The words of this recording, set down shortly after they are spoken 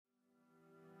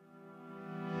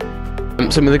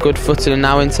Some of the good footing and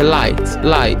now into Light.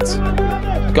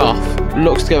 Goff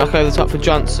looks to get back over the top for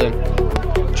Johnson.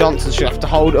 Johnson should have to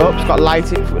hold up. He's got Light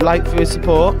for his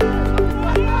support.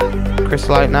 Chris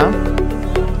Light now.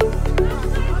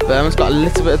 Berman's got a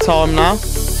little bit of time now.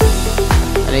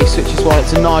 And he switches one.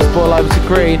 It's a nice ball over to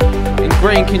Green. And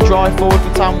Green can drive forward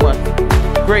for Tamworth.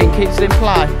 Green keeps it in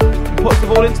play. He puts the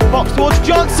ball into the box towards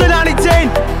Johnson and it's in!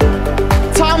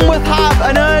 Tamworth have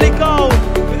an early goal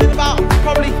within about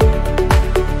probably...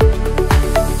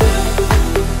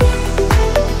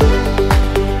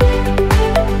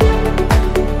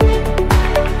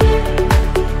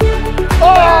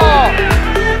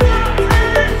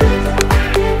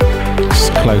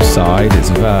 Close side, it's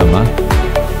Verma.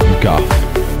 Goff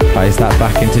plays that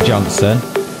back into Johnson.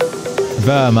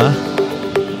 Verma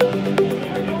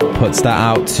puts that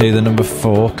out to the number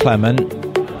 4, Clement.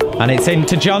 And it's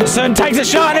into Johnson, takes a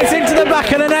shot and it's into the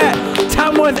back of the net.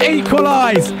 Tamworth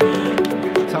equalise.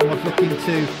 Tamworth looking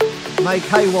to make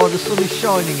hay while the sun is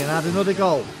shining and add another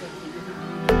goal.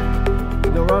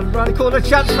 Round the corner,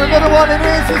 chance for another one. It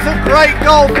is. It's a great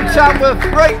goal for Tamworth.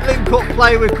 Great link-up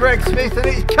play with Greg Smith, and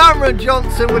it's Cameron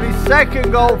Johnson with his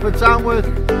second goal for Tamworth.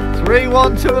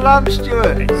 3-1 to Lamb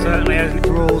Stewart. It certainly is.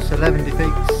 Draws, 11 defeats,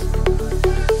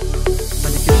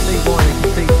 and you can see why they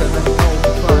defeat so many goals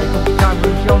as well. Here comes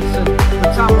Cameron Johnson for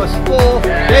Tamworth's 4.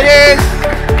 It is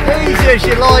easy as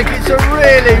you like. It's a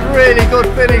really, really good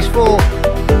finish for